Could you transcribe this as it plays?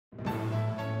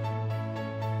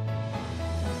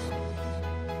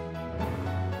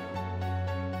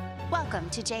Welcome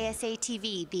to JSA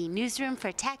TV, the newsroom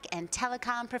for tech and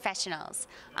telecom professionals.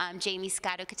 I'm Jamie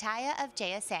Scotto-Kataya of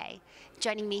JSA.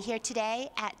 Joining me here today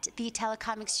at the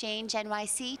Telecom Exchange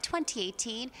NYC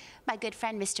 2018, my good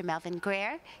friend Mr. Melvin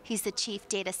Greer. He's the Chief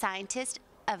Data Scientist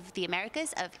of the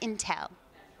Americas of Intel.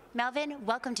 Melvin,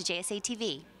 welcome to JSA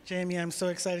TV. Jamie, I'm so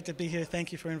excited to be here.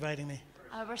 Thank you for inviting me.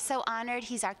 We're so honored.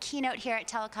 He's our keynote here at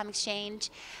Telecom Exchange,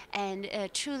 and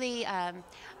truly a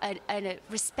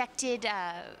respected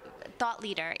thought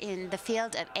leader in the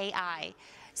field of AI.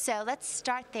 So let's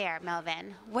start there,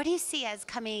 Melvin. What do you see as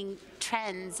coming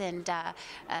trends and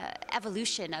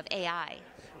evolution of AI?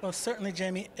 Well, certainly,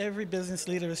 Jamie, every business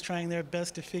leader is trying their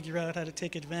best to figure out how to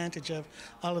take advantage of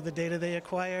all of the data they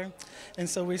acquire. And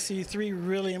so we see three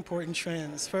really important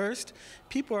trends. First,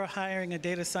 people are hiring a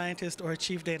data scientist or a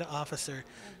chief data officer,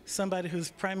 somebody whose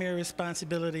primary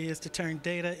responsibility is to turn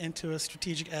data into a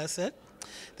strategic asset.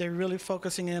 They're really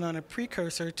focusing in on a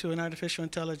precursor to an artificial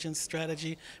intelligence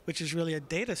strategy, which is really a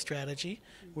data strategy.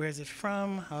 Where is it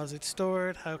from? How is it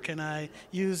stored? How can I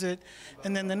use it?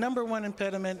 And then the number one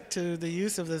impediment to the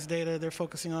use of this data they're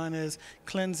focusing on is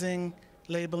cleansing,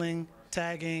 labeling,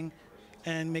 tagging,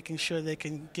 and making sure they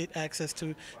can get access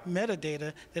to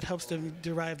metadata that helps them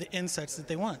derive the insights that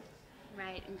they want.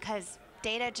 Right, because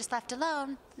data just left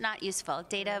alone, not useful.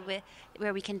 Data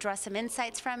where we can draw some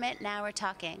insights from it, now we're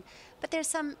talking. But there's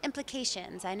some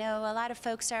implications. I know a lot of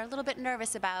folks are a little bit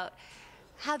nervous about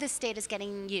how this data is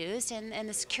getting used and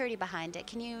the security behind it.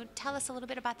 Can you tell us a little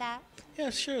bit about that? Yeah,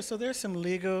 sure. So there's some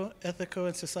legal, ethical,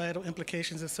 and societal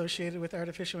implications associated with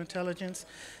artificial intelligence,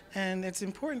 and it's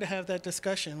important to have that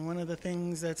discussion. One of the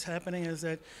things that's happening is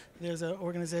that there's an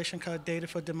organization called Data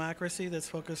for Democracy that's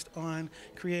focused on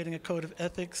creating a code of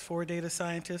ethics for data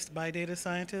scientists by data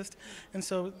scientists. And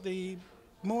so the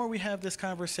more we have this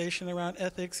conversation around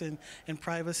ethics and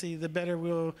privacy, the better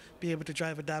we'll be able to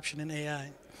drive adoption in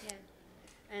AI. Yeah.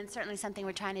 And certainly something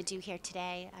we're trying to do here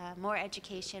today, more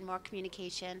education, more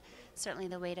communication, certainly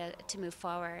the way to move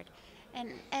forward.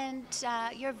 And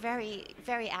you're very,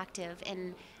 very active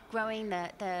in growing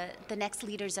the next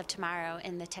leaders of tomorrow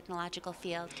in the technological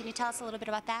field. Can you tell us a little bit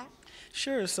about that?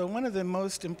 Sure. So one of the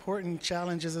most important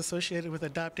challenges associated with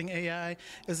adopting AI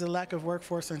is the lack of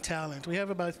workforce and talent. We have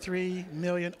about 3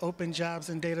 million open jobs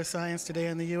in data science today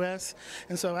in the U.S.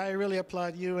 And so I really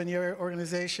applaud you and your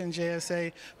organization,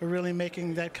 JSA, for really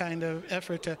making that kind of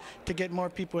effort to get more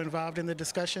people involved in the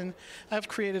discussion. I've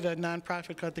created a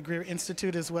nonprofit called the Greer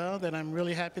Institute as well that I'm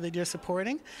really happy that you're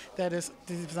supporting, that is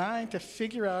designed to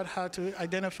figure out how to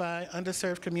identify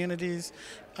underserved communities,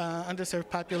 underserved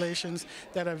populations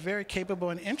that are very capable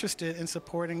and interested in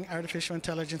supporting artificial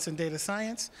intelligence and data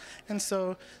science. And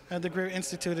so the Greer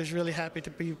Institute is really happy to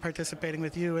be participating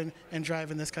with you and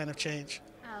driving this kind of change.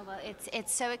 Well,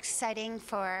 it's so exciting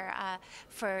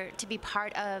to be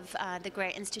part of the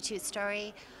Greer Institute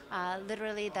story.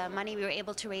 Literally, the money we were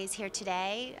able to raise here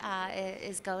today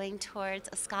is going towards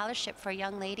a scholarship for a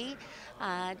young lady,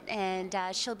 and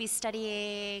she'll be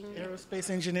studying aerospace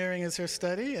engineering is her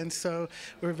study, and so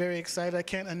we're very excited. I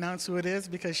can't announce who it is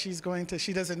because she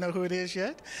doesn't know who it is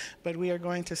yet, but we are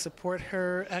going to support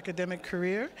her academic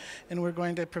career, and we're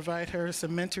going to provide her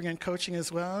some mentoring and coaching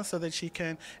as well, so that she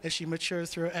can, as she matures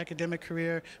through her academic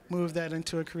career, move that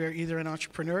into a career either in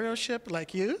entrepreneurship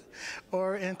like you,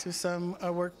 or into some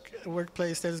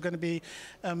workplace that is going to be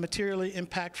materially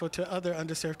impactful to other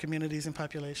underserved communities and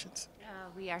populations.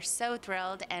 We are so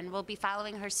thrilled, and we'll be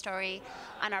following her story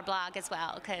on our blog as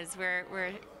well, because we're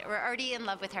already in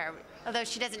love with her, although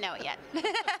she doesn't know it yet.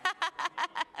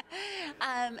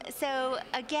 So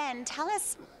again, tell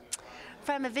us,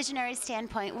 from a visionary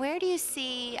standpoint, where do you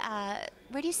see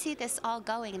this all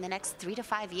going in the next 3 to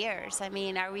 5 years? I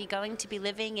mean, are we going to be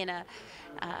living in a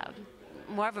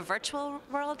more of a virtual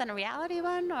world than a reality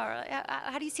one, or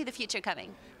how do you see the future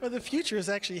coming? Well, the future is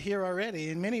actually here already.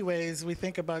 In many ways, we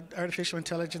think about artificial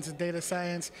intelligence and data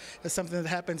science as something that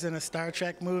happens in a Star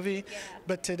Trek movie. Yeah.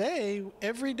 But today,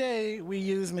 every day, we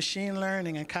use machine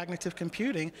learning and cognitive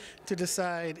computing to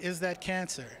decide, is that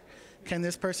cancer? Can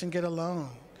this person get a loan?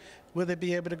 Will they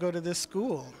be able to go to this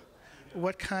school?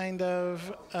 What kind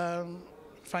of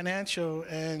financial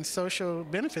and social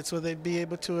benefits will they be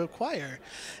able to acquire?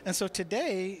 And so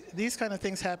today, these kind of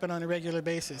things happen on a regular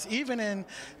basis. Even in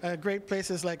great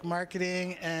places like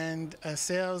marketing and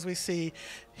sales, we see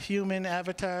human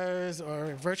avatars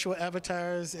or virtual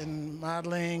avatars in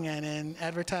modeling and in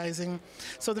advertising.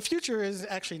 So the future is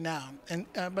actually now.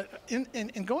 But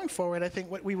in going forward, I think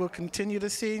what we will continue to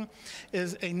see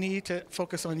is a need to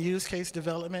focus on use case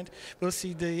development. We'll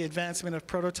see the advancement of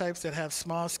prototypes that have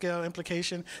small-scale implications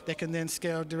demonstration that can then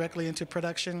scale directly into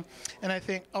production. And I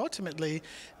think ultimately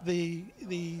the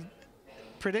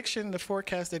prediction, the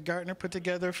forecast that Gartner put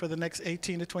together for the next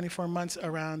 18 to 24 months,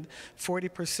 around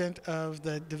 40% of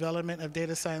the development of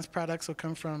data science products will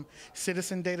come from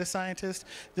citizen data scientists.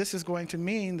 This is going to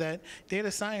mean that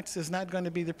data science is not going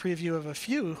to be the preview of a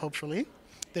few, hopefully,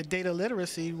 that data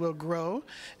literacy will grow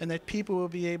and that people will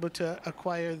be able to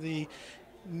acquire the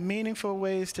meaningful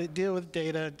ways to deal with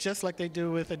data just like they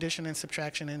do with addition and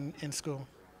subtraction in school.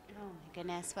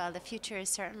 Goodness, well, the future is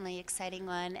certainly an exciting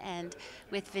one, and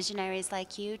with visionaries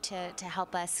like you to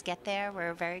help us get there,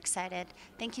 we're very excited.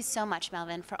 Thank you so much,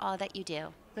 Melvin, for all that you do.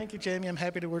 Thank you, Jamie. I'm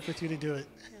happy to work with you to do it.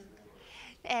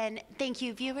 And thank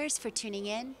you, viewers, for tuning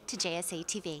in to JSA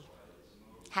TV.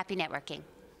 Happy networking.